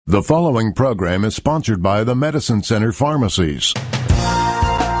The following program is sponsored by the Medicine Center Pharmacies.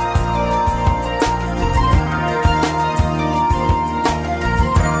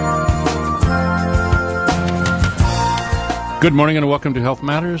 Good morning and welcome to Health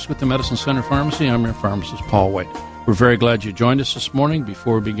Matters with the Medicine Center Pharmacy. I'm your pharmacist, Paul White. We're very glad you joined us this morning.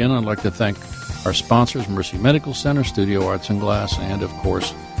 Before we begin, I'd like to thank our sponsors, Mercy Medical Center, Studio Arts and Glass, and, of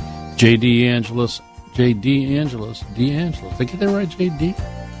course, J.D. Angelos. J.D. Angelos. D'Angelos. Did I get that right, J.D.?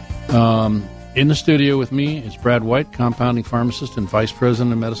 In the studio with me is Brad White, compounding pharmacist and vice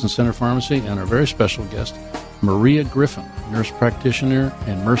president of Medicine Center Pharmacy, and our very special guest, Maria Griffin, nurse practitioner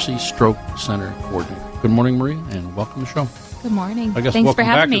and Mercy Stroke Center coordinator. Good morning, Maria, and welcome to the show. Good morning. Thanks for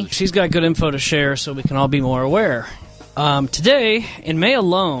having me. She's got good info to share so we can all be more aware. Today, in May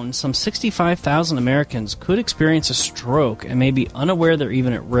alone, some 65,000 Americans could experience a stroke and may be unaware they're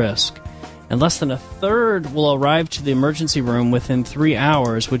even at risk. And less than a third will arrive to the emergency room within 3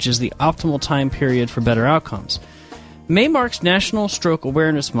 hours, which is the optimal time period for better outcomes. May marks National Stroke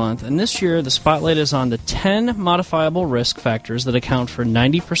Awareness Month, and this year the spotlight is on the 10 modifiable risk factors that account for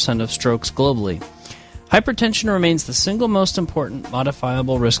 90% of strokes globally. Hypertension remains the single most important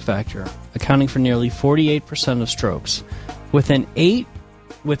modifiable risk factor, accounting for nearly 48% of strokes.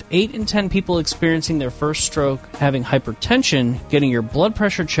 With 8 in 10 people experiencing their first stroke having hypertension, getting your blood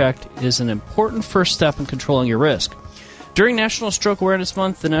pressure checked is an important first step in controlling your risk. During National Stroke Awareness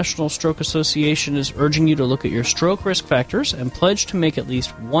Month, the National Stroke Association is urging you to look at your stroke risk factors and pledge to make at least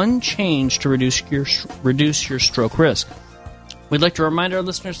one change to reduce your stroke risk. We'd like to remind our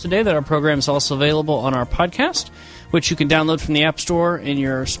listeners today that our program is also available on our podcast, which you can download from the App Store in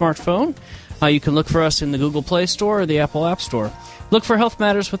your smartphone. You can look for us in the Google Play Store or the Apple App Store. Look for Health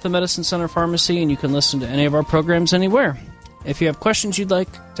Matters with the Medicine Center Pharmacy, and you can listen to any of our programs anywhere. If you have questions you'd like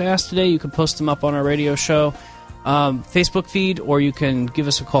to ask today, you can post them up on our radio show Facebook feed, or you can give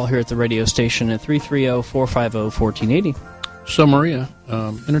us a call here at the radio station at 330-450-1480. So, Maria,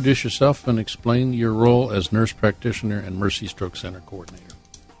 introduce yourself and explain your role as nurse practitioner and Mercy Stroke Center coordinator.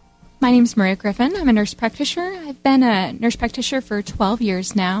 My name is Maria Griffin. I'm a nurse practitioner. I've been a nurse practitioner for 12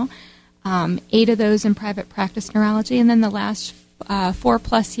 years now, 8 of those in private practice neurology, and then the last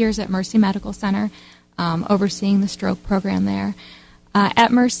 4+ years at Mercy Medical Center, overseeing the stroke program there.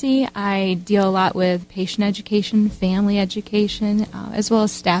 At Mercy, I deal a lot with patient education, family education, as well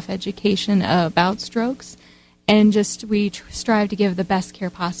as staff education about strokes. And we strive to give the best care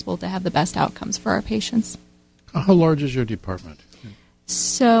possible to have the best outcomes for our patients. How large is your department?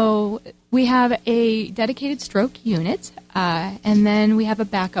 So we have a dedicated stroke unit, and then we have a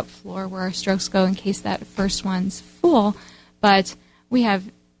backup floor where our strokes go in case that first one's full. But we have,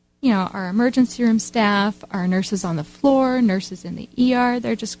 our emergency room staff, our nurses on the floor, nurses in the ER.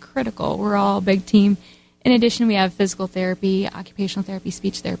 They're just critical. We're all a big team. In addition, we have physical therapy, occupational therapy,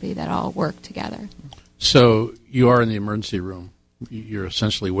 speech therapy that all work together. So you are in the emergency room. You're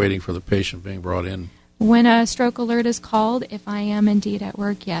essentially waiting for the patient being brought in. When a stroke alert is called, if I am indeed at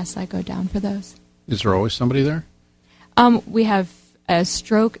work, yes, I go down for those. Is there always somebody there? We have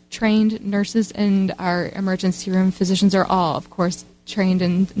stroke-trained nurses, and our emergency room physicians are all, of course, trained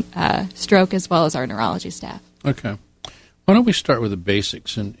in stroke, as well as our neurology staff. Okay. Why don't we start with the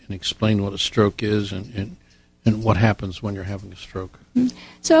basics and explain what a stroke is and what happens when you're having a stroke?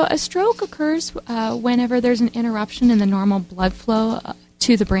 So a stroke occurs whenever there's an interruption in the normal blood flow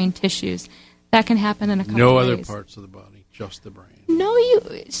to the brain tissues. That can happen in a couple No of ways. other parts of the body, just the brain.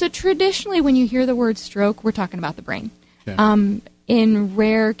 So traditionally when you hear the word stroke, we're talking about the brain. Okay. In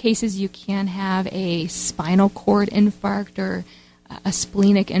rare cases, you can have a spinal cord infarct or a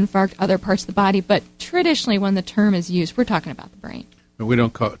splenic infarct, other parts of the body. But traditionally, when the term is used, we're talking about the brain. But we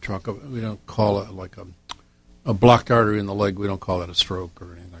don't call it like a blocked artery in the leg. We don't call that a stroke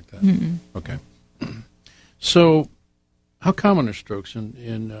or anything like that. Mm-mm. Okay. So, how common are strokes in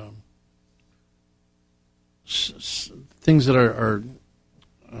things that are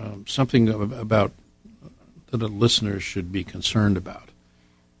something about that the listeners should be concerned about?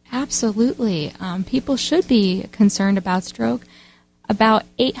 Absolutely. People should be concerned about stroke. About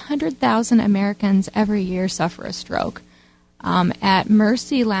 800,000 Americans every year suffer a stroke. At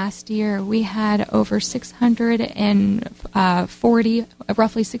Mercy last year, we had over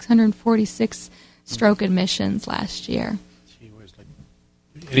roughly 646 stroke admissions last year.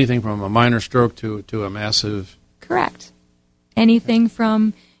 Anything from a minor stroke to a massive... Correct. Anything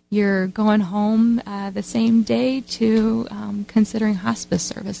from you're going home the same day to considering hospice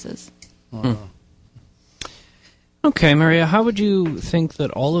services. Okay, Maria, how would you think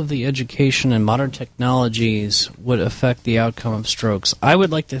that all of the education and modern technologies would affect the outcome of strokes? I would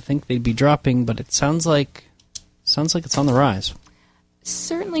like to think they'd be dropping, but it sounds like it's on the rise.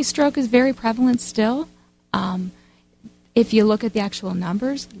 Certainly, stroke is very prevalent still. If you look at the actual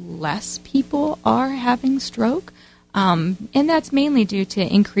numbers, less people are having stroke, and that's mainly due to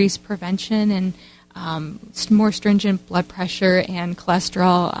increased prevention and more stringent blood pressure and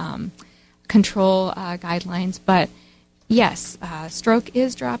cholesterol control guidelines. But yes, stroke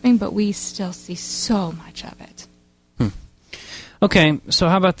is dropping, but we still see so much of it. Okay, so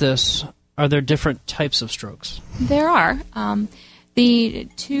how about this? Are there different types of strokes? There are. The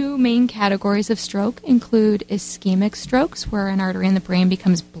two main categories of stroke include ischemic strokes, where an artery in the brain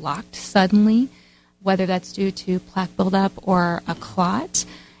becomes blocked suddenly, whether that's due to plaque buildup or a clot.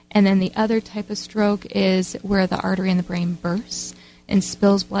 And then the other type of stroke is where the artery in the brain bursts and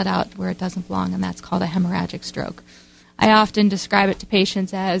spills blood out where it doesn't belong, and that's called a hemorrhagic stroke. I often describe it to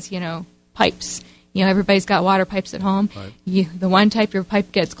patients as, pipes. Everybody's got water pipes at home. Right. The one type, your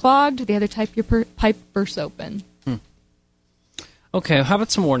pipe gets clogged. The other type, your pipe bursts open. Okay, how about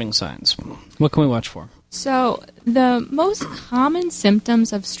some warning signs? What can we watch for? So the most common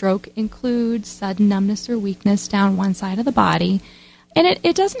symptoms of stroke include sudden numbness or weakness down one side of the body. And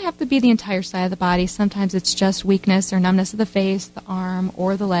it doesn't have to be the entire side of the body. Sometimes it's just weakness or numbness of the face, the arm,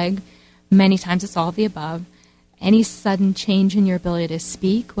 or the leg. Many times it's all of the above. Any sudden change in your ability to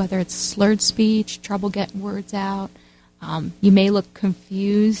speak, whether it's slurred speech, trouble getting words out. You may look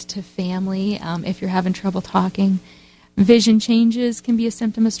confused to family if you're having trouble talking. Vision changes can be a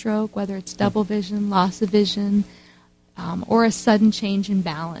symptom of stroke, whether it's double vision, loss of vision, or a sudden change in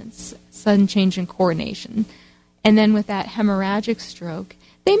balance, sudden change in coordination. And then with that hemorrhagic stroke,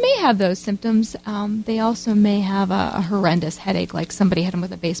 they may have those symptoms. They also may have a horrendous headache, like somebody hit them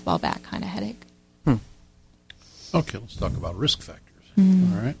with a baseball bat kind of headache. Okay, let's talk about risk factors.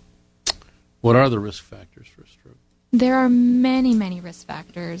 All right. What are the risk factors for stroke? There are many, many risk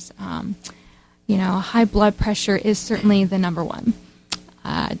factors. High blood pressure is certainly the number one.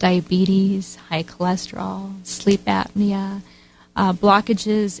 Diabetes, high cholesterol, sleep apnea,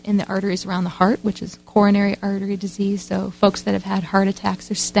 blockages in the arteries around the heart, which is coronary artery disease, so folks that have had heart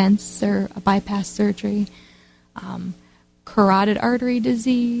attacks or stents or a bypass surgery, carotid artery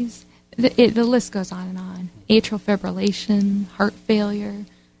disease, the list goes on and on. Atrial fibrillation, heart failure,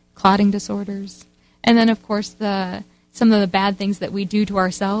 clotting disorders, and then, of course, some of the bad things that we do to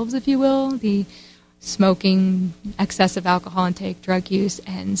ourselves, if you will, the smoking, excessive alcohol intake, drug use,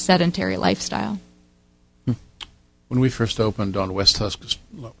 and sedentary lifestyle. When we first opened on West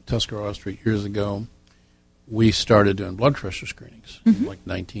Tuscarora Street years ago, we started doing blood pressure screenings. This was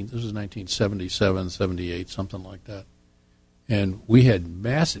 1977, 78, something like that. And we had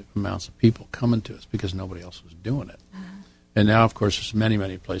massive amounts of people coming to us because nobody else was doing it. And now, of course, there's many,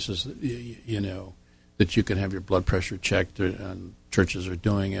 many places that, that you can have your blood pressure checked, and churches are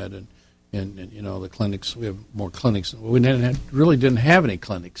doing it, and the clinics, we have more clinics. We really didn't have any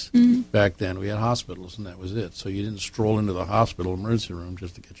clinics back then. We had hospitals, and that was it. So you didn't stroll into the hospital emergency room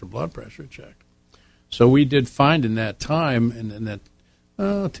just to get your blood pressure checked. So we did find in that time, and in that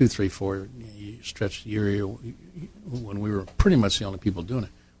 2, 3, 4 stretch year when we were pretty much the only people doing it,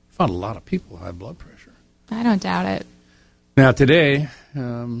 we found a lot of people with high blood pressure. I don't doubt it. Now today,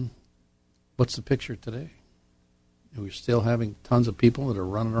 what's the picture today? Are we still having tons of people that are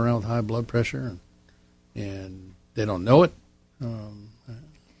running around with high blood pressure and they don't know it?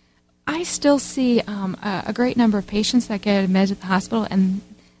 I still see a great number of patients that get admitted to the hospital and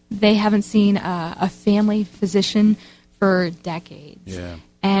they haven't seen a family physician for decades. Yeah.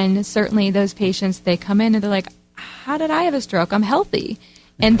 And certainly those patients, they come in and they're like, how did I have a stroke? I'm healthy.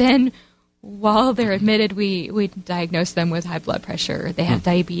 And then while they're admitted, we diagnose them with high blood pressure. They have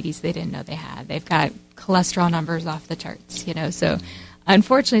diabetes they didn't know they had. They've got cholesterol numbers off the charts, So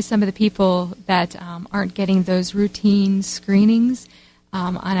unfortunately, some of the people that aren't getting those routine screenings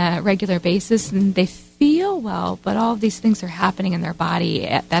on a regular basis, and they feel well, but all of these things are happening in their body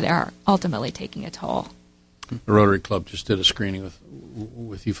that are ultimately taking a toll. The Rotary Club just did a screening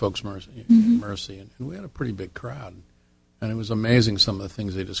with you folks, Mercy, and we had a pretty big crowd. And it was amazing some of the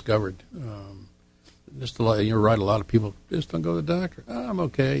things they discovered. You're right, a lot of people just don't go to the doctor. Oh, I'm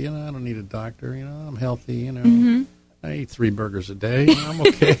okay, I don't need a doctor, I'm healthy, I eat 3 burgers a day, I'm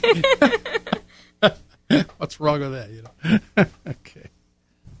okay. What's wrong with that, Okay.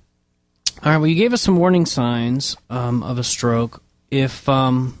 All right, well, you gave us some warning signs of a stroke. If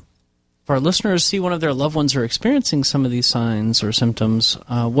our listeners see one of their loved ones are experiencing some of these signs or symptoms,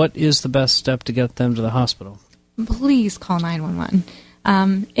 what is the best step to get them to the hospital? Please call 911.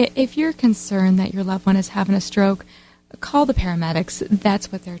 If you're concerned that your loved one is having a stroke, call the paramedics.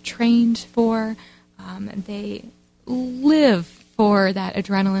 That's what they're trained for. They live for that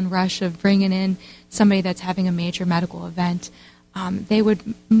adrenaline rush of bringing in somebody that's having a major medical event. they would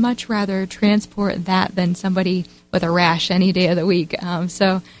much rather transport that than somebody with a rash any day of the week.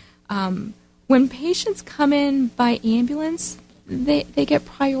 When patients come in by ambulance, they get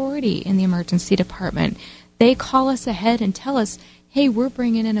priority in the emergency department. They call us ahead and tell us, hey, we're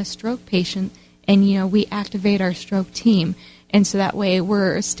bringing in a stroke patient, and, we activate our stroke team. And so that way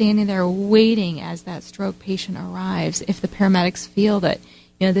we're standing there waiting as that stroke patient arrives. If the paramedics feel that,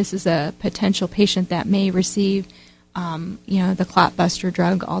 this is a potential patient that may receive, the clot buster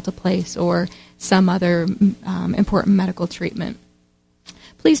drug Alteplase or some other important medical treatment.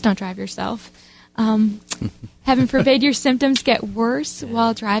 Please don't drive yourself. Heaven forbid your symptoms get worse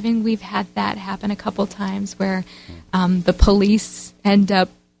while driving. We've had that happen a couple times where the police end up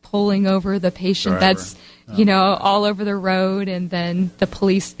pulling over the patient that's, all over the road, and then the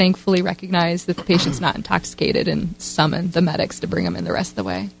police thankfully recognize that the patient's not intoxicated and summon the medics to bring them in the rest of the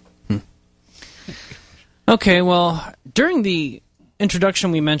way. Okay, well, during the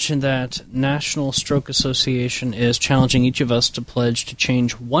introduction, we mentioned that National Stroke Association is challenging each of us to pledge to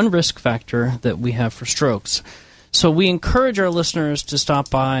change one risk factor that we have for strokes. So we encourage our listeners to stop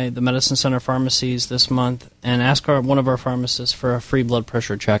by the Medicine Center pharmacies this month and ask one of our pharmacists for a free blood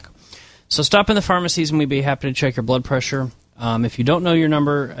pressure check. So stop in the pharmacies and we'd be happy to check your blood pressure. If you don't know your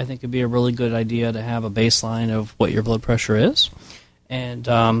number, I think it'd be a really good idea to have a baseline of what your blood pressure is. And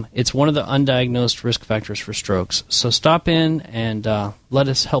it's one of the undiagnosed risk factors for strokes. So stop in and let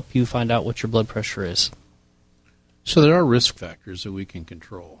us help you find out what your blood pressure is. So there are risk factors that we can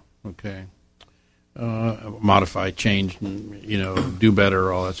control, okay? Modify, change, do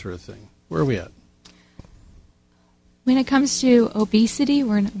better, all that sort of thing. Where are we at? When it comes to obesity,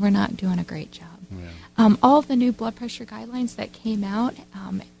 we're not doing a great job. Yeah. All of the new blood pressure guidelines that came out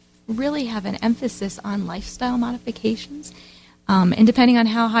really have an emphasis on lifestyle modifications. And depending on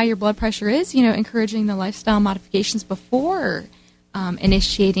how high your blood pressure is, encouraging the lifestyle modifications before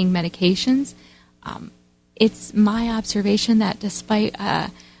initiating medications. It's my observation that despite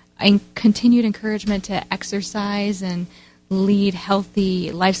continued encouragement to exercise and lead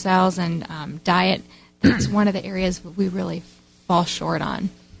healthy lifestyles and diet, it's one of the areas we really fall short on.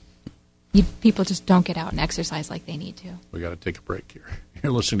 People just don't get out and exercise like they need to. We got to take a break here.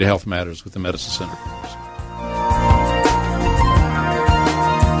 You're listening to Health Matters with the Medicine Center.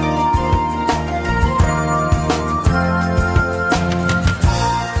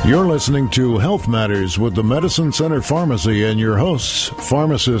 You're listening to Health Matters with the Medicine Center Pharmacy and your hosts,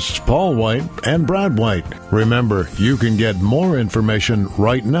 pharmacists Paul White and Brad White. Remember, you can get more information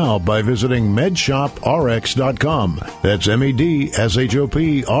right now by visiting medshoprx.com. That's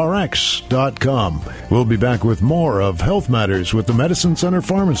medshop.rx.com. We'll be back with more of Health Matters with the Medicine Center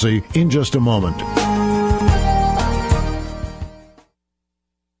Pharmacy in just a moment.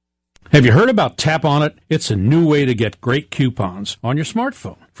 Have you heard about Tap On It? It's a new way to get great coupons on your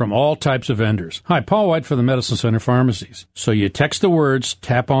smartphone from all types of vendors. Hi, Paul White for the Medicine Center Pharmacies. So you text the words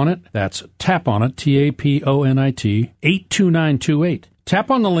Tap On It, that's Tap On It, TAPONIT, 82928. Tap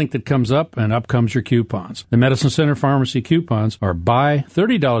on the link that comes up, and up comes your coupons. The Medicine Center Pharmacy coupons are buy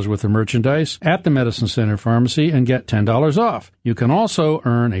 $30 worth of merchandise at the Medicine Center Pharmacy and get $10 off. You can also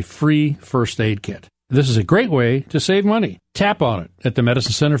earn a free first aid kit. This is a great way to save money. Tap on it at the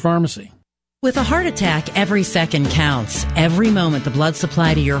Medicine Center Pharmacy. With a heart attack, every second counts. Every moment the blood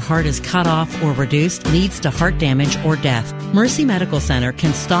supply to your heart is cut off or reduced leads to heart damage or death. Mercy Medical Center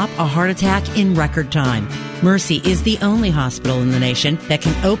can stop a heart attack in record time. Mercy is the only hospital in the nation that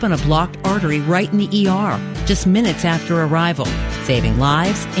can open a blocked artery right in the ER, just minutes after arrival, saving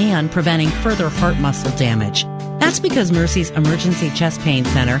lives and preventing further heart muscle damage. That's because Mercy's Emergency Chest Pain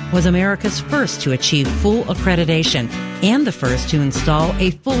Center was America's first to achieve full accreditation and the first to install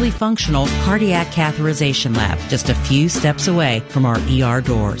a fully functional cardiac catheterization lab just a few steps away from our ER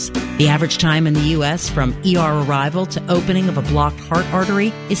doors. The average time in the U.S. from ER arrival to opening of a blocked heart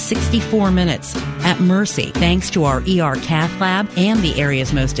artery is 64 minutes. At Mercy, thanks to our ER cath lab and the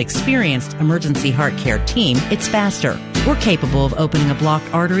area's most experienced emergency heart care team, it's faster. We're capable of opening a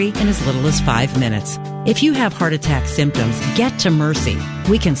blocked artery in as little as 5 minutes. If you have heart attack symptoms, get to Mercy.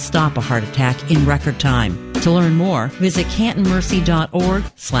 We can stop a heart attack in record time. To learn more, visit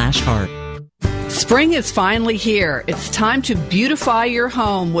cantonmercy.org/heart. Spring is finally here. It's time to beautify your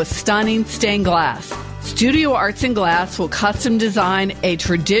home with stunning stained glass. Studio Arts and Glass will custom design a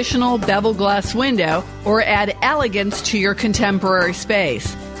traditional bevel glass window or add elegance to your contemporary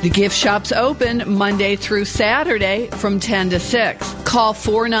space. The gift shop's open Monday through Saturday from 10 to 6. Call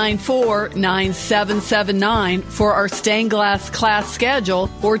 494-9779 for our stained glass class schedule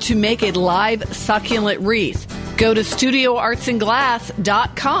or to make a live succulent wreath. Go to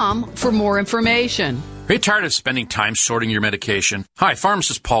studioartsandglass.com for more information. Are you tired of spending time sorting your medication? Hi,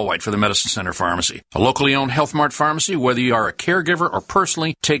 pharmacist Paul White for the Medicine Center Pharmacy. A locally owned Health Mart pharmacy, whether you are a caregiver or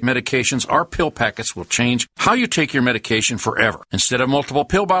personally take medications, our pill packets will change how you take your medication forever. Instead of multiple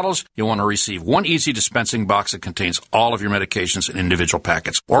pill bottles, you'll want to receive one easy dispensing box that contains all of your medications in individual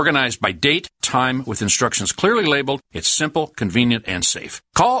packets. Organized by date, time, with instructions clearly labeled, it's simple, convenient, and safe.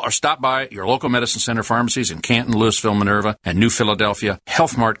 Call or stop by your local Medicine Center pharmacies in Canton, Louisville, Minerva, and New Philadelphia.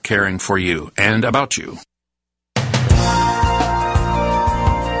 Health Mart, caring for you and about you.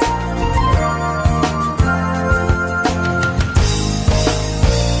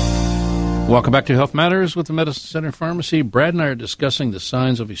 Welcome back to Health Matters with the Medicine Center Pharmacy. Brad and I are discussing the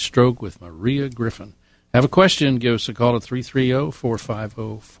signs of a stroke with Maria Griffin. Have a question, give us a call at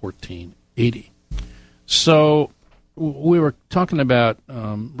 330-450-1480. So we were talking about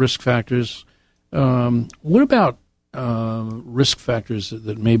risk factors. What about risk factors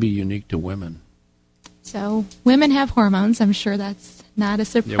that may be unique to women? So women have hormones. I'm sure that's not a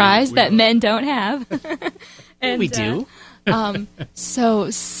surprise that men don't have. And, we do. So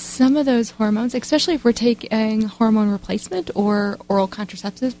some of those hormones, especially if we're taking hormone replacement or oral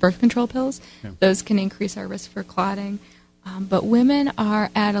contraceptives, birth control pills, those can increase our risk for clotting. But women are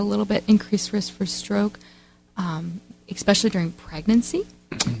at a little bit increased risk for stroke, especially during pregnancy,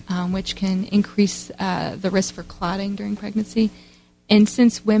 which can increase the risk for clotting during pregnancy. And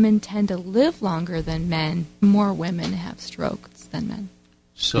since women tend to live longer than men, more women have strokes than men.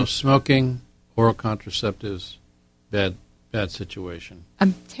 So smoking, oral contraceptives, bad situation. A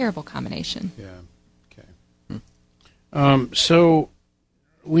terrible combination. Yeah. Okay. So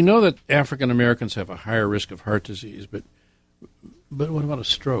we know that African Americans have a higher risk of heart disease, but what about a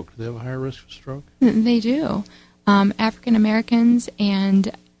stroke? Do they have a higher risk of stroke? They do. African Americans and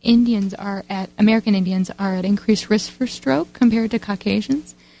American Indians are at increased risk for stroke compared to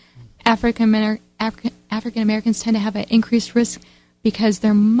Caucasians. African Americans tend to have an increased risk because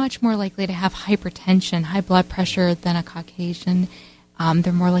they're much more likely to have hypertension, high blood pressure than a Caucasian.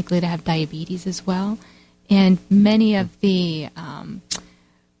 They're more likely to have diabetes as well. And many of the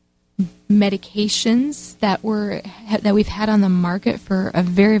medications that we've had on the market for a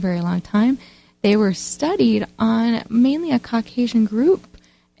very, very long time, they were studied on mainly a Caucasian group.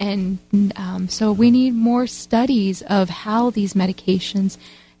 And so we need more studies of how these medications,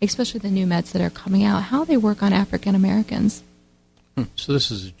 especially the new meds that are coming out, how they work on African Americans. So this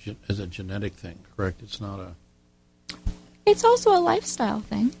is a genetic thing, correct? It's not a... It's also a lifestyle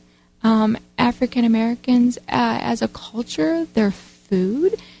thing. African Americans, as a culture, their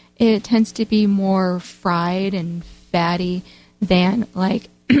food, it tends to be more fried and fatty than like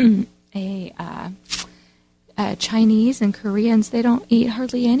Chinese and Koreans. They don't eat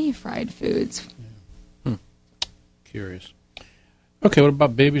hardly any fried foods. Yeah. Curious. Okay, what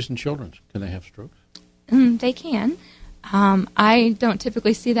about babies and children? Can they have strokes? They can. I don't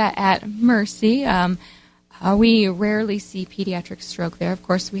typically see that at Mercy. We rarely see pediatric stroke there. Of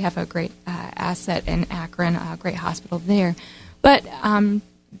course, we have a great asset in Akron, a great hospital there. But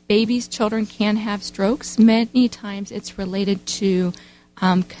babies, children can have strokes. Many times it's related to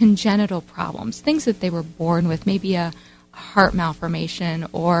congenital problems, things that they were born with, maybe a heart malformation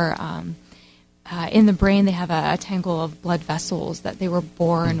or in the brain they have a tangle of blood vessels that they were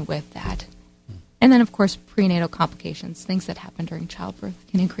born with that. And then, of course, prenatal complications, things that happen during childbirth,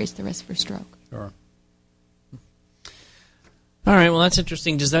 can increase the risk for stroke. Sure. All right, well, that's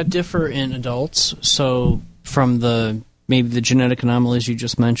interesting. Does that differ in adults? So from maybe the genetic anomalies you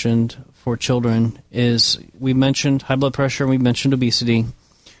just mentioned for children, we mentioned high blood pressure, we mentioned obesity.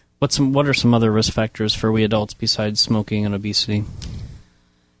 What are some other risk factors for we adults besides smoking and obesity?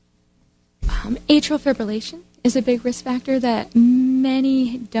 Atrial fibrillation is a big risk factor that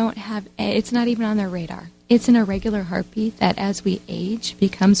many don't have. It's not even on their radar. It's an irregular heartbeat that as we age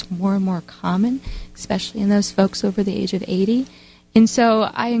becomes more and more common, especially in those folks over the age of 80. And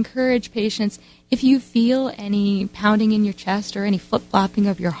so I encourage patients, if you feel any pounding in your chest or any flip-flopping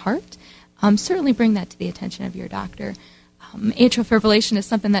of your heart, certainly bring that to the attention of your doctor. Atrial fibrillation is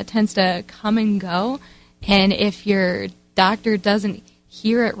something that tends to come and go, and if your doctor doesn't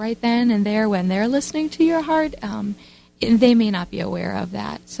hear it right then and there when they're listening to your heart, they may not be aware of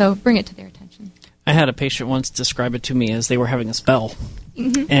that. So bring it to their attention. I had a patient once describe it to me as they were having a spell.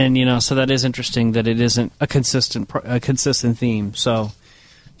 Mm-hmm. And, so that is interesting that it isn't a consistent theme. So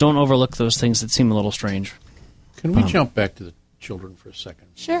don't overlook those things that seem a little strange. Can we jump back to the children for a second?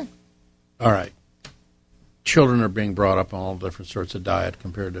 Sure. All right. Children are being brought up on all different sorts of diet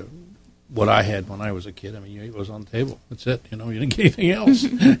compared to what I had when I was a kid. I mean, it was on the table. That's it. You didn't get anything else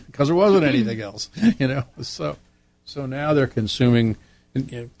because there wasn't anything else. So now they're consuming,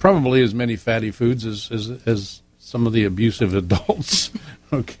 probably as many fatty foods as some of the abusive adults,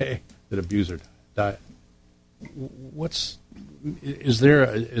 okay, that abuse their diet. Is there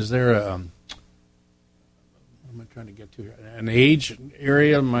a what am I trying to get to here? An age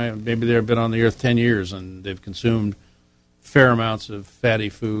area? Maybe they've been on the earth 10 years and they've consumed fair amounts of fatty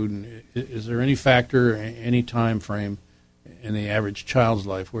food. Is there any factor, any time frame in the average child's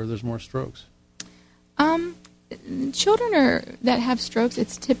life where there's more strokes? Children that have strokes,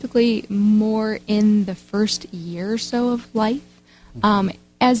 it's typically more in the first year or so of life.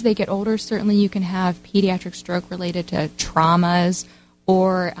 As they get older, certainly you can have pediatric stroke related to traumas,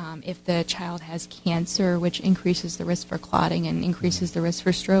 or if the child has cancer, which increases the risk for clotting and increases the risk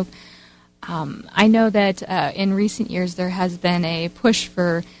for stroke. I know that in recent years there has been a push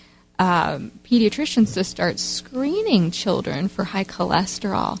for pediatricians to start screening children for high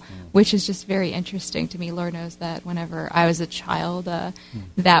cholesterol, which is just very interesting to me. Lord knows that whenever I was a child,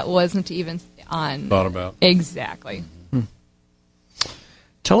 that wasn't even on... Thought about. Exactly.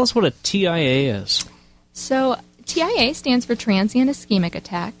 Tell us what a TIA is. So TIA stands for transient ischemic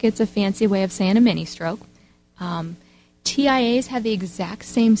attack. It's a fancy way of saying a mini stroke. TIAs have the exact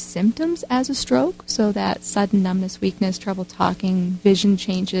same symptoms as a stroke, so that sudden numbness, weakness, trouble talking, vision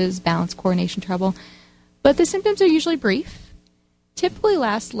changes, balance, coordination trouble. But the symptoms are usually brief, typically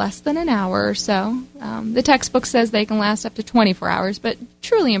last less than an hour or so. The textbook says they can last up to 24 hours, but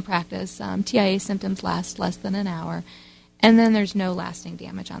truly in practice, TIA symptoms last less than an hour. And then there's no lasting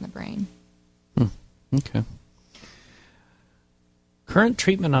damage on the brain. Okay. Current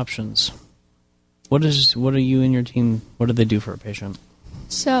treatment options. What are you and your team, what do they do for a patient?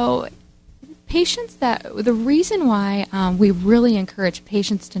 So patients the reason why we really encourage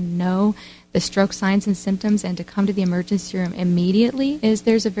patients to know the stroke signs and symptoms and to come to the emergency room immediately is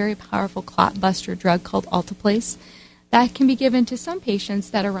there's a very powerful clot buster drug called Alteplase that can be given to some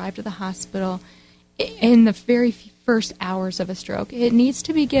patients that arrive to the hospital in the very first hours of a stroke. It needs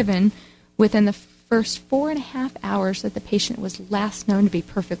to be given within the first 4.5 hours that the patient was last known to be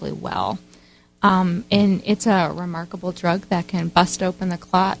perfectly well. And it's a remarkable drug that can bust open the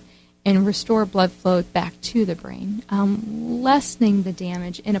clot and restore blood flow back to the brain, lessening the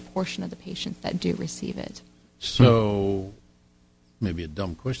damage in a portion of the patients that do receive it. So, maybe a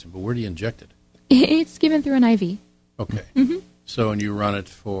dumb question, but where do you inject it? It's given through an IV. Okay. Mm-hmm. So, and you run it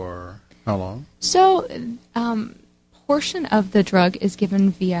for how long? So, portion of the drug is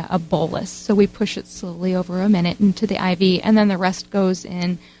given via a bolus. So we push it slowly over a minute into the IV, and then the rest goes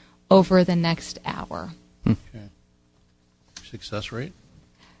in over the next hour. Okay. Success rate?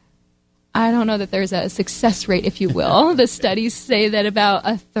 I don't know that there's a success rate, if you will. The studies say that about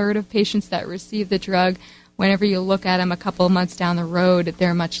a third of patients that receive the drug, whenever you look at them a couple of months down the road,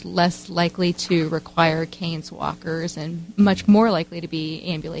 they're much less likely to require canes, walkers, and much more likely to be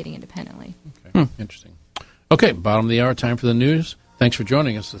ambulating independently. Okay. Interesting. Okay, bottom of the hour, time for the news. Thanks for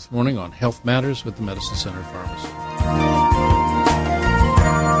joining us this morning on Health Matters with the Medicine Center Pharmacy.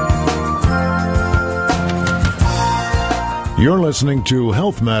 You're listening to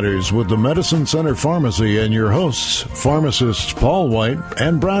Health Matters with the Medicine Center Pharmacy and your hosts, pharmacists Paul White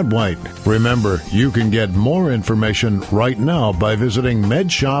and Brad White. Remember, you can get more information right now by visiting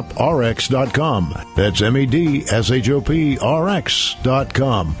medshoprx.com. That's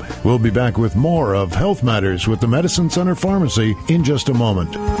medshop.rx.com. We'll be back with more of Health Matters with the Medicine Center Pharmacy in just a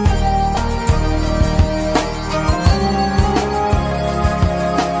moment.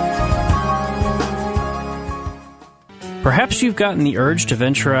 Perhaps you've gotten the urge to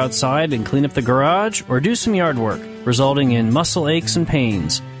venture outside and clean up the garage or do some yard work, resulting in muscle aches and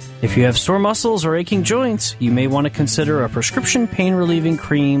pains. If you have sore muscles or aching joints, you may want to consider a prescription pain-relieving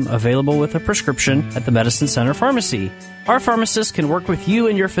cream available with a prescription at the Medicine Center Pharmacy. Our pharmacists can work with you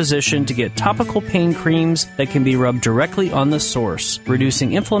and your physician to get topical pain creams that can be rubbed directly on the source,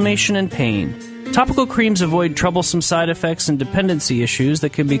 reducing inflammation and pain. Topical creams avoid troublesome side effects and dependency issues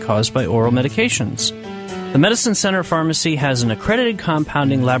that can be caused by oral medications. The Medicine Center Pharmacy has an accredited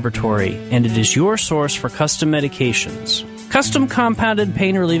compounding laboratory, and it is your source for custom medications. Custom compounded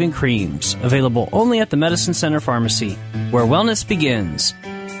pain-relieving creams, available only at the Medicine Center Pharmacy, where wellness begins.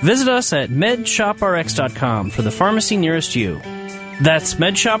 Visit us at medshoprx.com for the pharmacy nearest you. That's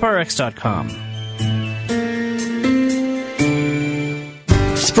medshoprx.com.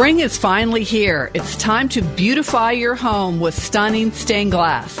 Spring is finally here. It's time to beautify your home with stunning stained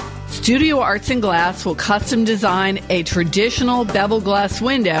glass. Studio Arts and Glass will custom design a traditional bevel glass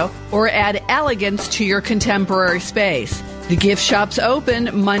window or add elegance to your contemporary space. The gift shop's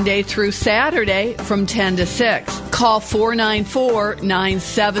open Monday through Saturday from 10 to 6. Call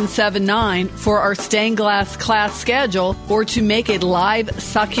 494-9779 for our stained glass class schedule or to make a live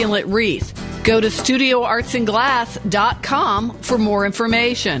succulent wreath. Go to studioartsandglass.com for more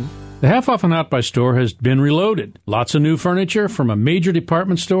information. The Half Off and Out By store has been reloaded. Lots of new furniture from a major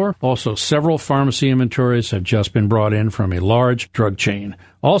department store. Also, several pharmacy inventories have just been brought in from a large drug chain.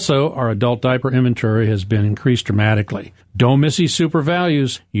 Also, our adult diaper inventory has been increased dramatically. Don't miss these super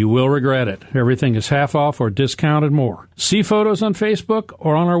values. You will regret it. Everything is half off or discounted more. See photos on Facebook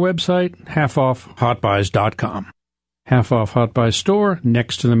or on our website, halfoffhotbuys.com. Half Off Hot Buys store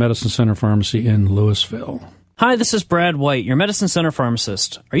next to the Medicine Center Pharmacy in Louisville. Hi, this is Brad White, your Medicine Center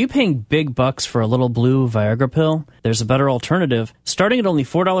pharmacist. Are you paying big bucks for a little blue Viagra pill? There's a better alternative. Starting at only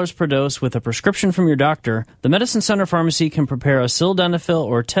 $4 per dose with a prescription from your doctor, the Medicine Center Pharmacy can prepare a sildenafil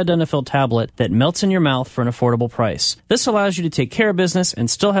or tadalafil tablet that melts in your mouth for an affordable price. This allows you to take care of business and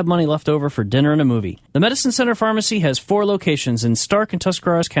still have money left over for dinner and a movie. The Medicine Center Pharmacy has 4 locations in Stark and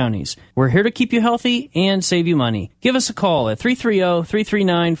Tuscarawas counties. We're here to keep you healthy and save you money. Give us a call at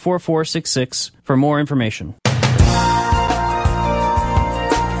 330-339-4466 for more information.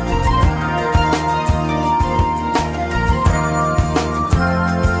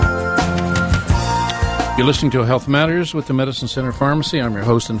 You're listening to Health Matters with the Medicine Center Pharmacy. I'm your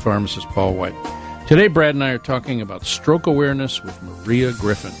host and pharmacist, Paul White. Today, Brad and I are talking about stroke awareness with Maria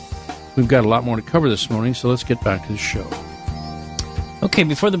Griffin. We've got a lot more to cover this morning, so let's get back to the show. Okay,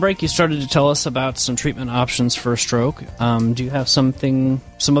 before the break, you started to tell us about some treatment options for a stroke. Do you have some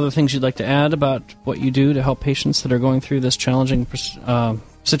other things you'd like to add about what you do to help patients that are going through this challenging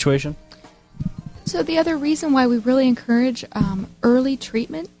situation? So the other reason why we really encourage early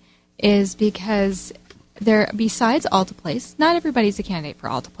treatment is because besides Alteplase, not everybody's a candidate for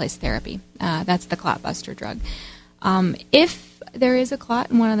Alteplase therapy. That's the clot buster drug. If there is a clot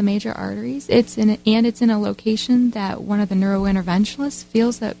in one of the major arteries, it's in a location that one of the neurointerventionists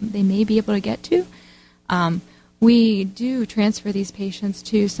feels that they may be able to get to, we do transfer these patients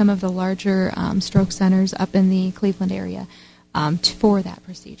to some of the larger stroke centers up in the Cleveland area for that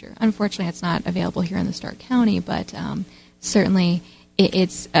procedure. Unfortunately, it's not available here in the Stark County, but certainly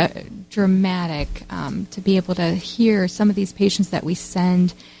it's dramatic to be able to hear some of these patients that we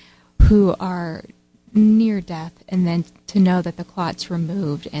send who are near death and then to know that the clot's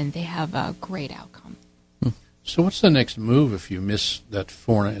removed and they have a great outcome. So what's the next move if you miss that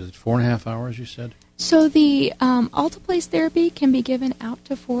 4.5 hours you said? So the Alteplase therapy can be given out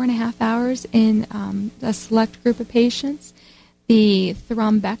to 4.5 hours in a select group of patients. The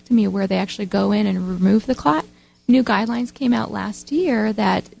thrombectomy, where they actually go in and remove the clot, new guidelines came out last year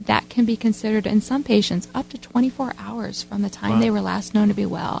that can be considered in some patients up to 24 hours from the time they were last known to be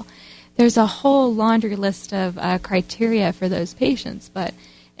well. There's a whole laundry list of criteria for those patients, but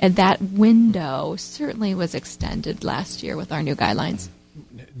that window certainly was extended last year with our new guidelines.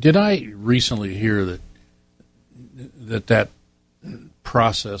 Did I recently hear that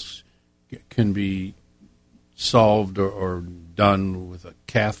process can be solved or done with a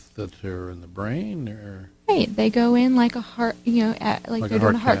catheter in the brain, or? Right, they go in like a heart, like they're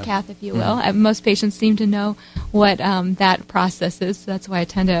doing a heart cath, if you will. Mm-hmm. Most patients seem to know what that process is, so that's why I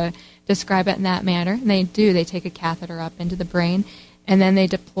tend to describe it in that manner. And they do. They take a catheter up into the brain, and then they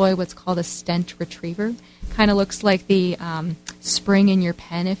deploy what's called a stent retriever. Kind of looks like the spring in your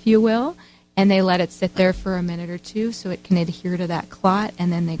pen, if you will, and they let it sit there for a minute or two so it can adhere to that clot, and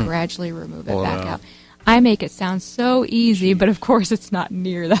then they gradually remove it back out. I make it sound so easy, but of course it's not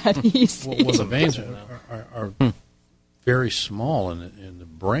near that easy. Well, the veins are very small in the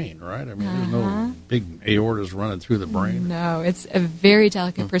brain, right? I mean, there's no big aortas running through the brain. No, it's a very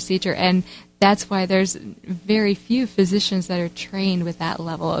delicate procedure, and that's why there's very few physicians that are trained with that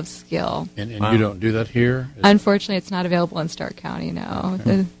level of skill. And you don't do that here? Unfortunately, it's not available in Stark County, no.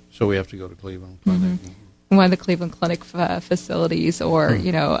 Okay. So we have to go to Cleveland Clinic. One of the Cleveland Clinic facilities, or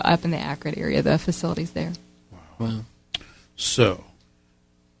up in the Akron area, the facilities there. Wow. So,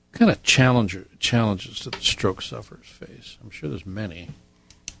 what kind of challenges do the stroke sufferers face? I'm sure there's many.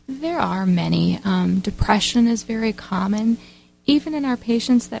 There are many. Depression is very common, even in our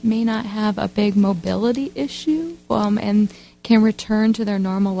patients that may not have a big mobility issue and can return to their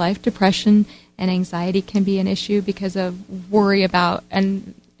normal life. Depression and anxiety can be an issue because of worry about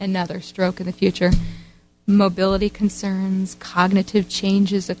another stroke in the future. Mobility concerns, cognitive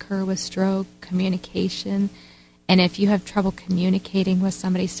changes occur with stroke, communication, and if you have trouble communicating with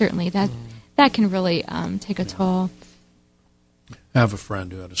somebody, certainly that can really take a toll. I have a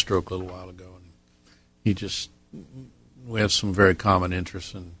friend who had a stroke a little while ago, and we have some very common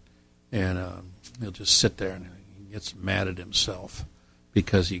interests, and he'll just sit there and he gets mad at himself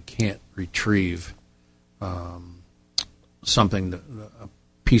because he can't retrieve a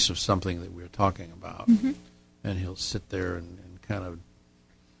piece of something that we're talking about, and he'll sit there and kind of,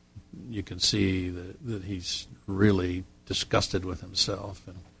 you can see that he's really disgusted with himself,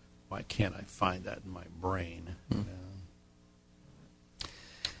 and why can't I find that in my brain?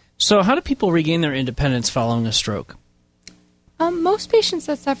 So how do people regain their independence following a stroke? Most patients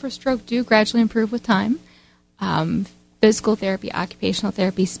that suffer stroke do gradually improve with time. Physical therapy, occupational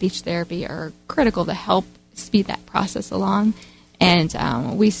therapy, speech therapy are critical to help speed that process along. And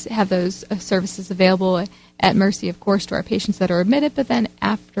we have those services available at Mercy, of course, to our patients that are admitted, but then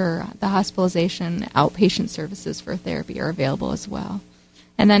after the hospitalization, outpatient services for therapy are available as well.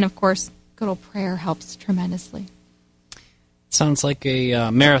 And then, of course, good old prayer helps tremendously. Sounds like a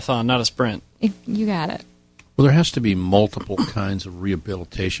marathon, not a sprint. You got it. Well, there has to be multiple kinds of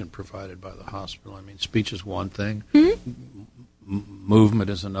rehabilitation provided by the hospital. I mean, speech is one thing, movement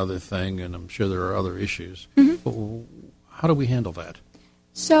is another thing, and I'm sure there are other issues. But how do we handle that?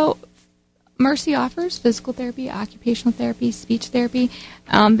 So Mercy offers physical therapy, occupational therapy, speech therapy.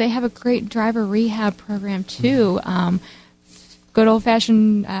 They have a great driver rehab program, too. Good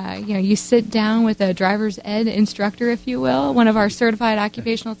old-fashioned, you sit down with a driver's ed instructor, if you will, one of our certified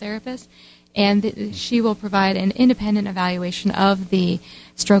occupational therapists, and she will provide an independent evaluation of the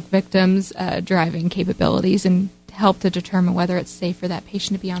stroke victim's driving capabilities and help to determine whether it's safe for that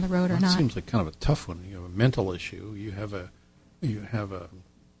patient to be on the road or not. That seems like kind of a tough one. You have a mental issue. You have a I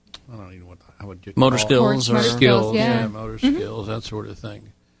don't even know how would you motor skills or skills, motor skills, that sort of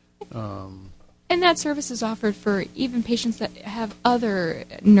thing. And that service is offered for even patients that have other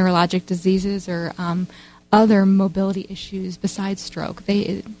neurologic diseases or other mobility issues besides stroke.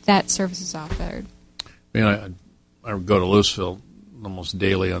 That service is offered. I mean, I go to Louisville almost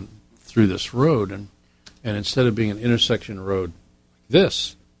daily through this road, and instead of being an intersection road like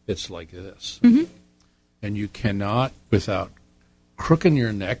this, it's like this. And you cannot, without crooking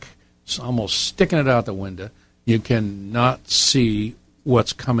your neck, almost sticking it out the window, you cannot see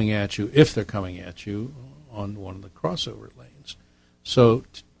what's coming at you if they're coming at you on one of the crossover lanes. So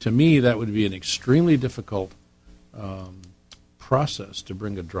to me, that would be an extremely difficult process to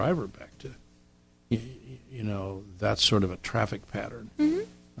bring a driver back to. That's sort of a traffic pattern.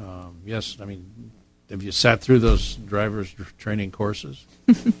 Yes, I mean, have you sat through those driver's training courses?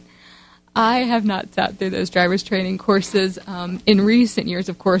 I have not sat through those driver's training courses in recent years.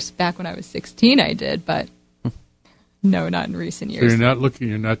 Of course, back when I was 16, I did, but no, not in recent years. So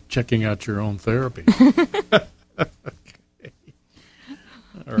you're not checking out your own therapy. Okay.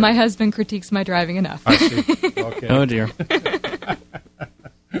 Right. My husband critiques my driving enough. I see. Okay. Oh, dear.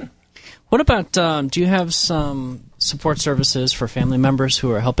 What about, do you have some support services for family members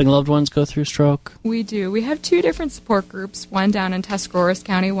who are helping loved ones go through stroke? We do. We have two different support groups, one down in Tuscarawas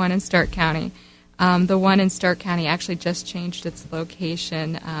County, one in Stark County. The one in Stark County actually just changed its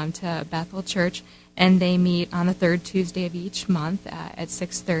location to Bethel Church, and they meet on the third Tuesday of each month at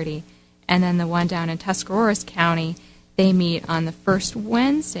 6:30. And then the one down in Tuscarawas County, they meet on the first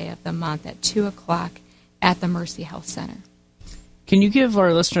Wednesday of the month at 2 o'clock at the Mercy Health Center. Can you give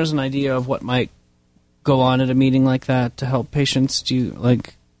our listeners an idea of what might go on at a meeting like that to help patients? You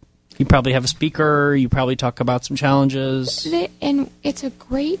probably have a speaker, you probably talk about some challenges. And it's a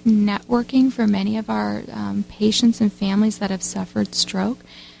great networking for many of our patients and families that have suffered stroke.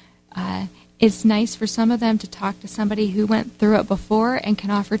 It's nice for some of them to talk to somebody who went through it before and can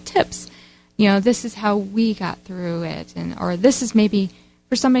offer tips. This is how we got through it, or this is maybe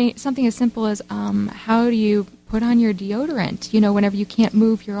for somebody something as simple as how do you put on your deodorant, whenever you can't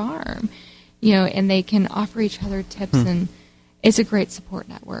move your arm, and they can offer each other tips, and it's a great support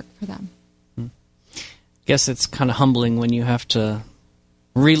network for them. I guess it's kind of humbling when you have to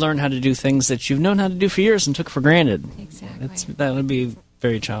relearn how to do things that you've known how to do for years and took for granted. Exactly. That would be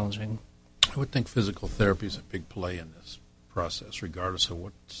very challenging. I would think physical therapy is a big play in this process, regardless of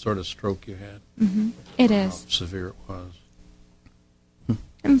what sort of stroke you had. It is. How severe it was.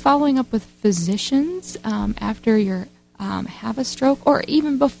 And following up with physicians after you have a stroke, or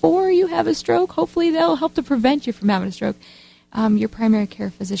even before you have a stroke, hopefully they'll help to prevent you from having a stroke. Your primary care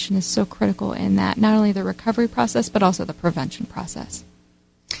physician is so critical in that, not only the recovery process, but also the prevention process.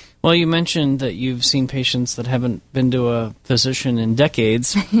 Well, you mentioned that you've seen patients that haven't been to a physician in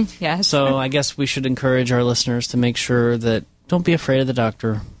decades. Yes. So I guess we should encourage our listeners to make sure that don't be afraid of the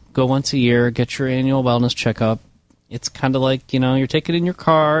doctor. Go once a year, get your annual wellness checkup. It's kind of like, you're taking it in your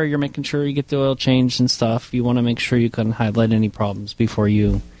car, you're making sure you get the oil changed and stuff. You want to make sure you can highlight any problems before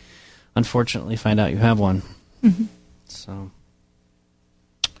you, unfortunately, find out you have one. So,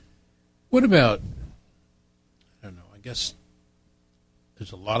 what about, I don't know, I guess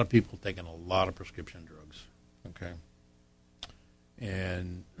there's a lot of people taking a lot of prescription drugs, okay?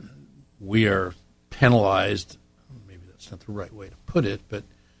 and we are penalized, maybe that's not the right way to put it, but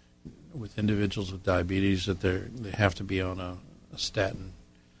with individuals with diabetes that they have to be on a statin,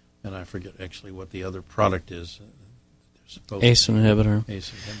 and I forget actually what the other product is. ACE inhibitor.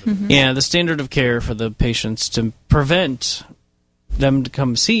 Mm-hmm. Yeah, the standard of care for the patients to prevent them to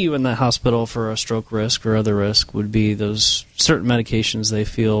come see you in the hospital for a stroke risk or other risk would be those certain medications they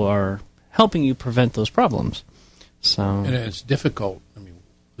feel are helping you prevent those problems. So, and it's difficult. I mean,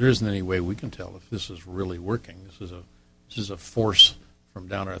 there isn't any way we can tell if this is really working. This is a force from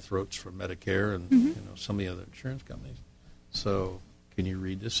down our throats from Medicare and some of the other insurance companies. So, can you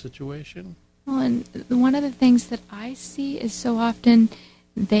read this situation? Well, and one of the things that I see is so often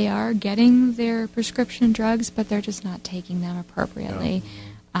they are getting their prescription drugs, but they're just not taking them appropriately,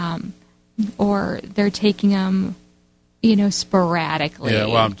 or they're taking them, sporadically. Yeah,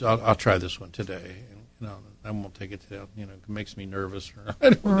 well, I'll try this one today. I won't take it today. It makes me nervous, or I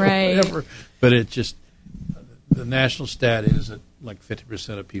don't know, whatever. But it just, the national stat is that like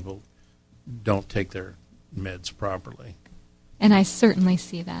 50% of people don't take their meds properly. And I certainly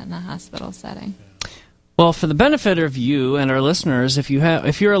see that in the hospital setting. Well, for the benefit of you and our listeners, if you have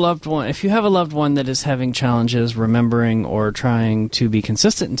a loved one that is having challenges remembering or trying to be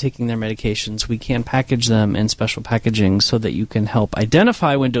consistent in taking their medications, we can package them in special packaging so that you can help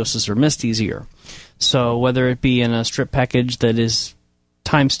identify when doses are missed easier. So whether it be in a strip package that is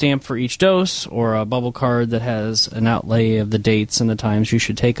time-stamped for each dose, or a bubble card that has an outlay of the dates and the times you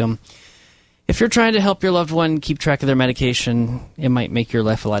should take them, if you're trying to help your loved one keep track of their medication, it might make your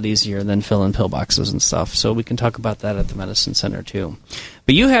life a lot easier than filling pill boxes and stuff. So we can talk about that at the Medicine Center too.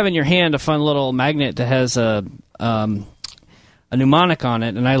 But you have in your hand a fun little magnet that has a mnemonic on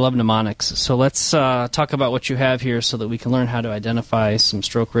it, and I love mnemonics. So let's talk about what you have here so that we can learn how to identify some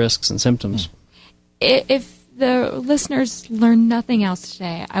stroke risks and symptoms. If the listeners learn nothing else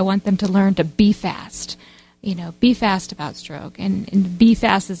today, I want them to learn to be fast. Be fast about stroke, and be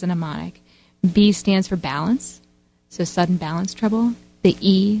fast is a mnemonic. B stands for balance, so sudden balance trouble. The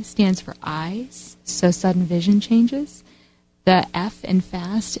E stands for eyes, so sudden vision changes. The F in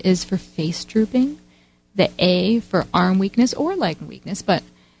fast is for face drooping. The A for arm weakness or leg weakness, but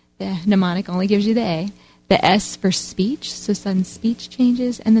the mnemonic only gives you the A. The S for speech, so sudden speech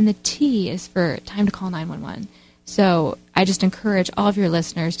changes. And then the T is for time to call 911. So I just encourage all of your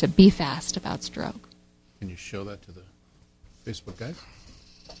listeners to be fast about stroke. Can you show that to the Facebook guys?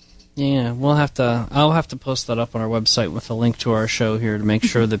 Yeah, I'll have to post that up on our website with a link to our show here to make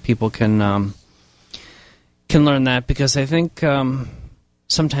sure that people can learn that, because I think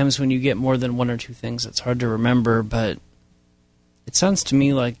sometimes when you get more than one or two things, it's hard to remember, but it sounds to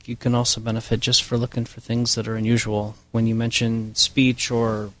me like you can also benefit just for looking for things that are unusual. When you mention speech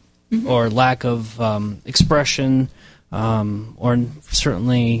or lack of expression, or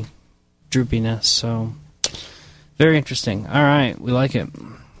certainly droopiness. So very interesting. All right, we like it.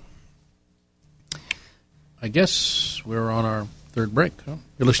 I guess we're on our third break. Huh?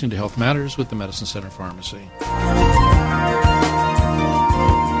 You're listening to Health Matters with the Medicine Center Pharmacy.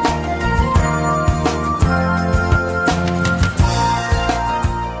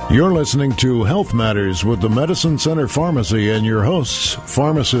 You're listening to Health Matters with the Medicine Center Pharmacy and your hosts,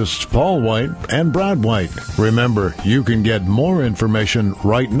 pharmacists Paul White and Brad White. Remember, you can get more information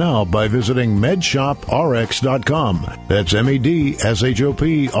right now by visiting medshoprx.com. That's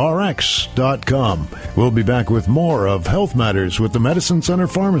medshop.rx.com. We'll be back with more of Health Matters with the Medicine Center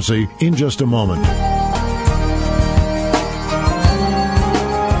Pharmacy in just a moment.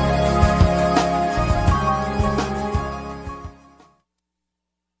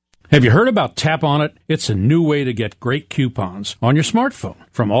 Have you heard about Tap On It? It's a new way to get great coupons on your smartphone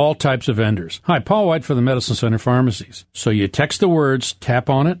from all types of vendors. Hi, Paul White for the Medicine Center Pharmacies. So you text the words Tap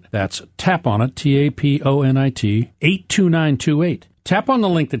On It, that's Tap On It, TAPONIT, 82928. Tap on the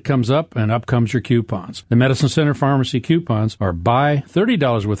link that comes up, and up comes your coupons. The Medicine Center Pharmacy coupons are buy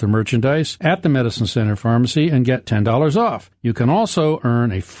 $30 worth of merchandise at the Medicine Center Pharmacy and get $10 off. You can also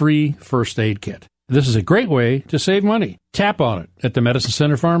earn a free first aid kit. This is a great way to save money. Tap on it at the Medicine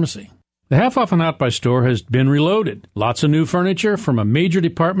Center Pharmacy. The Half Off and Out By store has been reloaded. Lots of new furniture from a major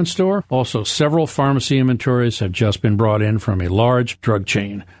department store. Also, several pharmacy inventories have just been brought in from a large drug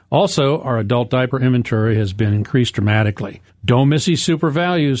chain. Also, our adult diaper inventory has been increased dramatically. Don't miss these super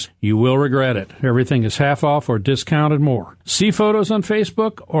values. You will regret it. Everything is half off or discounted more. See photos on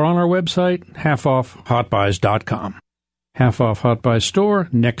Facebook or on our website, halfoffhotbuys.com. Half Off Hot Buy store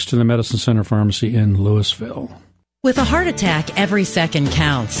next to the Medicine Center Pharmacy in Louisville. With a heart attack, every second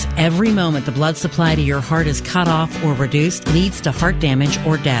counts. Every moment the blood supply to your heart is cut off or reduced leads to heart damage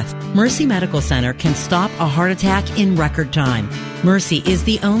or death. Mercy Medical Center can stop a heart attack in record time. Mercy is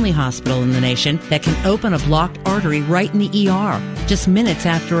the only hospital in the nation that can open a blocked artery right in the ER, just minutes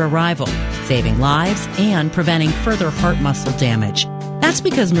after arrival, saving lives and preventing further heart muscle damage. That's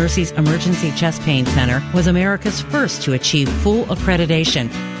because Mercy's Emergency Chest Pain Center was America's first to achieve full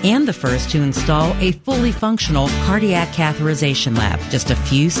accreditation and the first to install a fully functional cardiac catheterization lab just a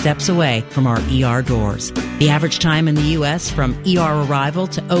few steps away from our ER doors. The average time in the U.S. from ER arrival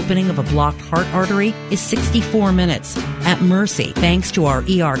to opening of a blocked heart artery is 64 minutes. At Mercy, thanks to our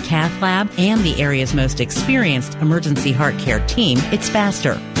ER cath lab and the area's most experienced emergency heart care team, it's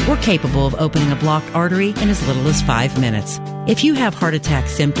faster. We're capable of opening a blocked artery in as little as 5 minutes. If you have heart attack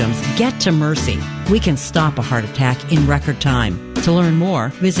symptoms, get to Mercy. We can stop a heart attack in record time. To learn more,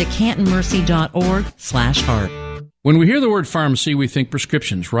 visit cantonmercy.org/heart. When we hear the word pharmacy, we think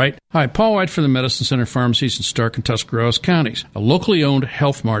prescriptions, right? Hi, Paul White for the Medicine Center Pharmacies in Stark and Tuscarawas counties, a locally owned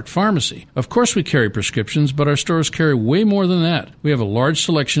Health Mart pharmacy. Of course we carry prescriptions, but our stores carry way more than that. We have a large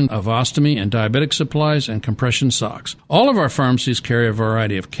selection of ostomy and diabetic supplies and compression socks. All of our pharmacies carry a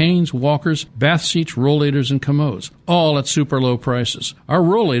variety of canes, walkers, bath seats, rollators, and commodes, all at super low prices. Our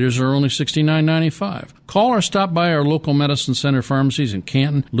rollators are only $69.95. Call or stop by our local Medicine Center pharmacies in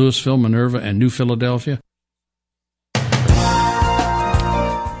Canton, Louisville, Minerva, and New Philadelphia.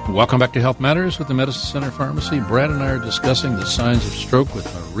 Welcome back to Health Matters with the Medicine Center Pharmacy. Brad and I are discussing the signs of stroke with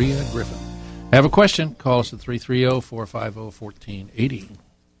Maria Griffin. Have a question? Call us at 330-450-1480.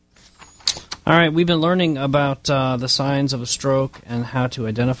 All right, we've been learning about the signs of a stroke and how to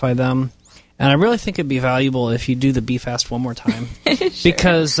identify them. And I really think it'd be valuable if you do the Be Fast one more time. Sure.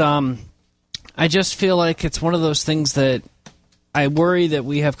 Because I just feel like it's one of those things that I worry that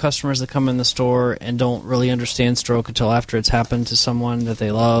we have customers that come in the store and don't really understand stroke until after it's happened to someone that they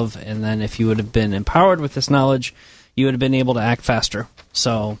love. And then if you would have been empowered with this knowledge, you would have been able to act faster.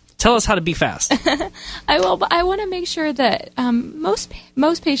 So tell us how to be fast. I will, but I want to make sure that most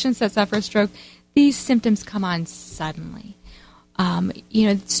patients that suffer stroke, these symptoms come on suddenly.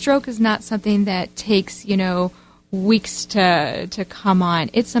 Stroke is not something that takes, weeks to come on.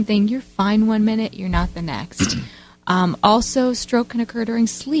 It's something you're fine 1 minute, you're not the next. Also, stroke can occur during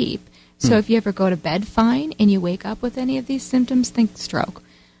sleep. So if you ever go to bed fine and you wake up with any of these symptoms, think stroke.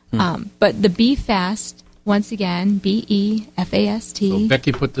 But the Be Fast, once again, BEFAST. So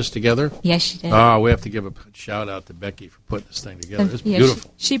Becky put this together? Yes, she did. We have to give a shout out to Becky for putting this thing together. It's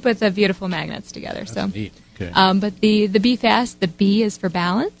beautiful. She put the beautiful magnets together. That's neat. Okay. But the Be Fast, the B is for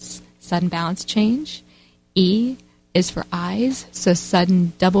balance, sudden balance change. E is for eyes, so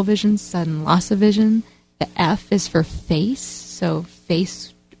sudden double vision, sudden loss of vision. The F is for face, so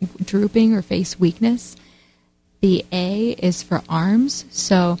face drooping or face weakness. The A is for arms,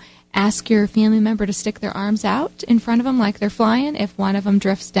 so ask your family member to stick their arms out in front of them like they're flying. If one of them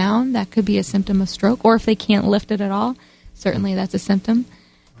drifts down, that could be a symptom of stroke, or if they can't lift it at all, certainly that's a symptom.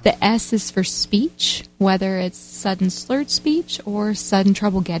 The S is for speech, whether it's sudden slurred speech or sudden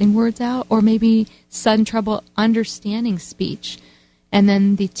trouble getting words out, or maybe sudden trouble understanding speech. And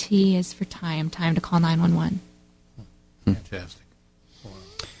then the T is for time to call 911. Fantastic. Wow.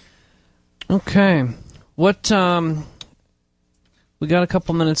 Okay. What, we got a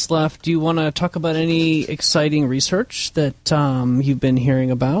couple minutes left. Do you want to talk about any exciting research that you've been hearing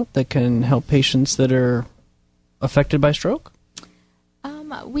about that can help patients that are affected by stroke?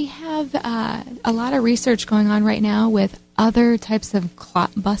 We have a lot of research going on right now with other types of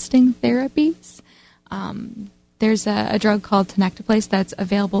clot-busting therapies. There's a drug called tenecteplase that's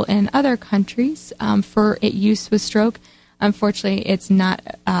available in other countries for use with stroke. Unfortunately, it's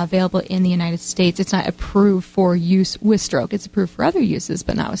not available in the United States. It's not approved for use with stroke. It's approved for other uses,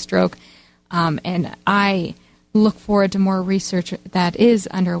 but not with stroke. And I look forward to more research that is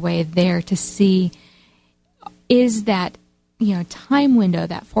underway there to see, is that time window,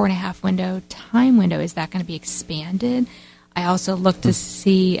 that 4.5 window time window, is that going to be expanded? I also look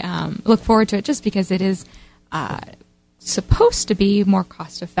forward to it just because it is supposed to be more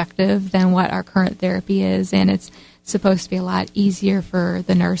cost effective than what our current therapy is, and it's supposed to be a lot easier for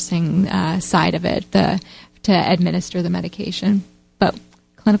the nursing side of it to administer the medication. But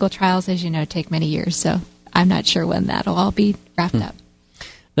clinical trials, as you know, take many years, so I'm not sure when that'll all be wrapped up.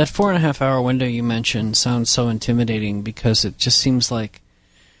 That 4.5 hour window you mentioned sounds so intimidating because it just seems like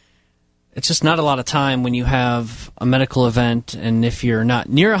it's just not a lot of time when you have a medical event, and if you're not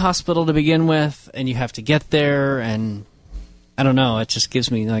near a hospital to begin with and you have to get there, and I don't know, it just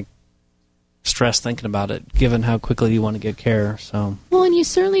gives me stress thinking about it, given how quickly you want to get care. So, well, and you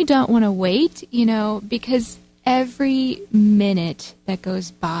certainly don't want to wait, because every minute that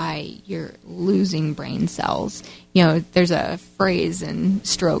goes by, you're losing brain cells. There's a phrase in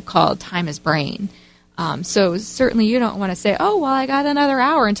stroke called time is brain. So certainly you don't want to say, oh, well, I got another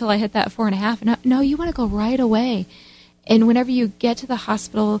hour until I hit that 4.5. No, you want to go right away. And whenever you get to the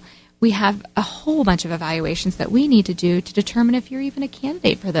hospital, we have a whole bunch of evaluations that we need to do to determine if you're even a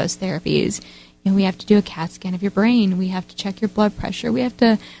candidate for those therapies. We have to do a CAT scan of your brain. We have to check your blood pressure. We have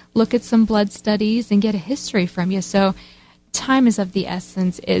to look at some blood studies and get a history from you. So time is of the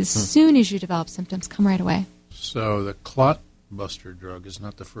essence. As soon as you develop symptoms, come right away. So the clot buster drug is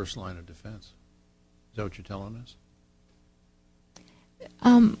not the first line of defense. Is that what you're telling us?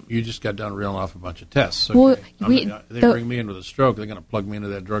 You just got done reeling off a bunch of tests. Okay. Well, they bring me in with a stroke. They're going to plug me into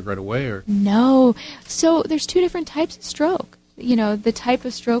that drug right away? Or No. So there's two different types of stroke. The type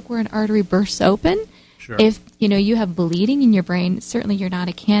of stroke where an artery bursts open. Sure. If, you have bleeding in your brain, certainly you're not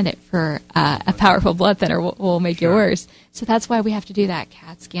a candidate for a powerful blood thinner will make you worse. So that's why we have to do that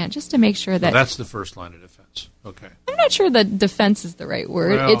CAT scan, just to make sure that... Well, that's the first line of defense. Okay. I'm not sure that defense is the right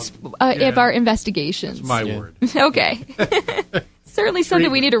word. Well, it's of our investigations. That's my word. Okay. Certainly something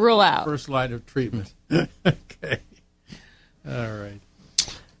we need to rule out. First line of treatment. Okay. All right.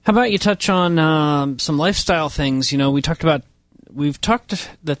 How about you touch on some lifestyle things? We've talked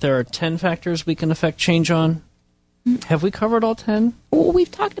that there are 10 factors we can affect change on. Have we covered all 10? Well,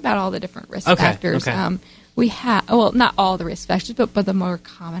 we've talked about all the different risk factors. Okay. We have, not all the risk factors, but the more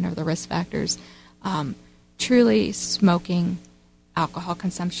common are the risk factors. Truly smoking, alcohol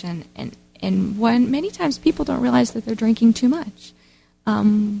consumption, and many times people don't realize that they're drinking too much.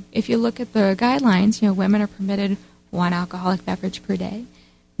 If you look at the guidelines, women are permitted 1 alcoholic beverage per day.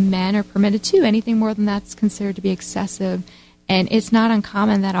 Men are permitted 2. Anything more than that's considered to be excessive. And it's not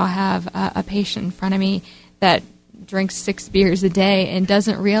uncommon that I'll have a patient in front of me that drinks 6 beers a day and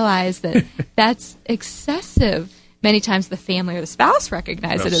doesn't realize that that's excessive. Many times the family or the spouse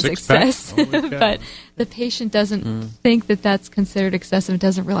recognize it as excessive, but the patient doesn't think that that's considered excessive and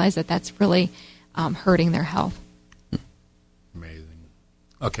doesn't realize that that's really hurting their health. Amazing.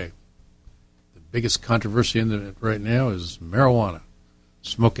 Okay. The biggest controversy in it right now is marijuana,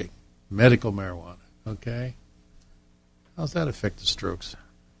 smoking, medical marijuana. Okay. How does that affect the strokes?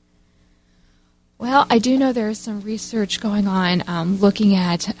 Well, I do know there is some research going on looking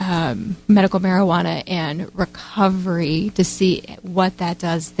at medical marijuana and recovery to see what that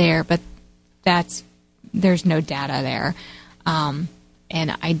does there, but there's no data there. And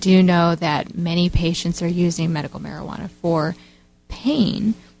I do know that many patients are using medical marijuana for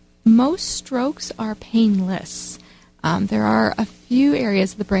pain. Most strokes are painless. There are a few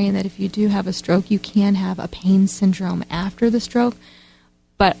areas of the brain that if you do have a stroke, you can have a pain syndrome after the stroke,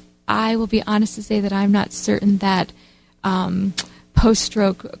 but I will be honest to say that I'm not certain that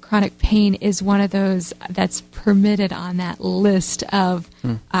post-stroke chronic pain is one of those that's permitted on that list of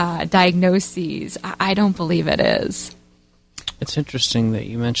diagnoses. I don't believe it is. It's interesting that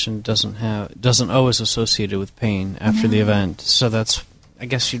you mentioned doesn't always associated with pain after the event. So that's, I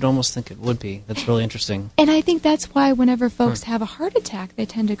guess you'd almost think it would be. That's really interesting. And I think that's why whenever folks have a heart attack, they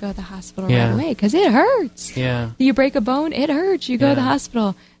tend to go to the hospital right away because it hurts. Yeah. You break a bone, it hurts. You go to the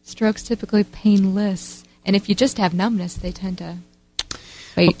hospital. Stroke's typically painless. And if you just have numbness, they tend to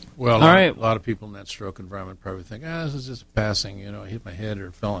wait. Well, a lot of people in that stroke environment probably think, this is just passing, I hit my head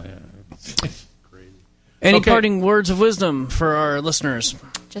or fell. It's crazy. Any parting words of wisdom for our listeners?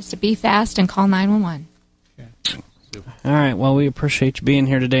 Just to be fast and call 911. Okay. Super. All right. Well, we appreciate you being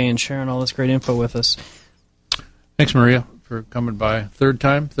here today and sharing all this great info with us. Thanks, Maria, for coming by. Third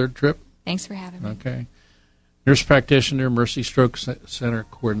trip? Thanks for having me. Okay. Nurse practitioner, Mercy Stroke Center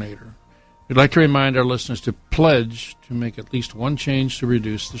coordinator. We'd like to remind our listeners to pledge to make at least one change to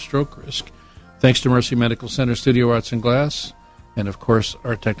reduce the stroke risk. Thanks to Mercy Medical Center Studio Arts and Glass, and of course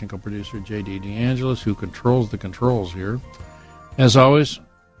our technical producer, J.D. DeAngelis, who controls the controls here. As always,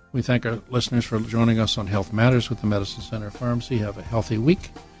 we thank our listeners for joining us on Health Matters with the Medicine Center Pharmacy. Have a healthy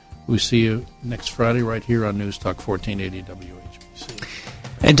week. We see you next Friday right here on News Talk 1480 WHBC.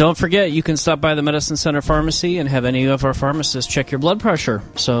 And don't forget, you can stop by the Medicine Center Pharmacy and have any of our pharmacists check your blood pressure.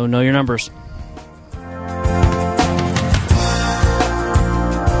 So know your numbers.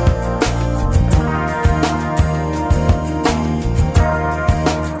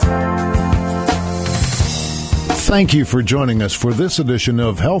 Thank you for joining us for this edition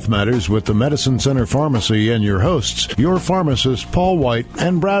of Health Matters with the Medicine Center Pharmacy and your hosts, your pharmacists Paul White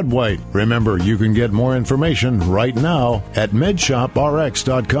and Brad White. Remember, you can get more information right now at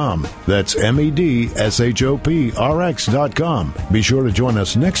medshoprx.com. That's medshop.rx.com. Be sure to join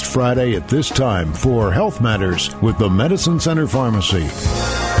us next Friday at this time for Health Matters with the Medicine Center Pharmacy.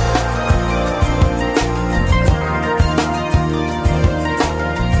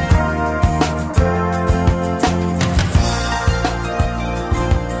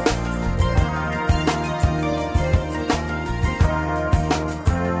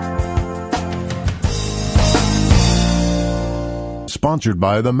 sponsored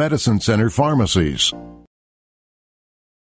by the Medicine Center Pharmacies.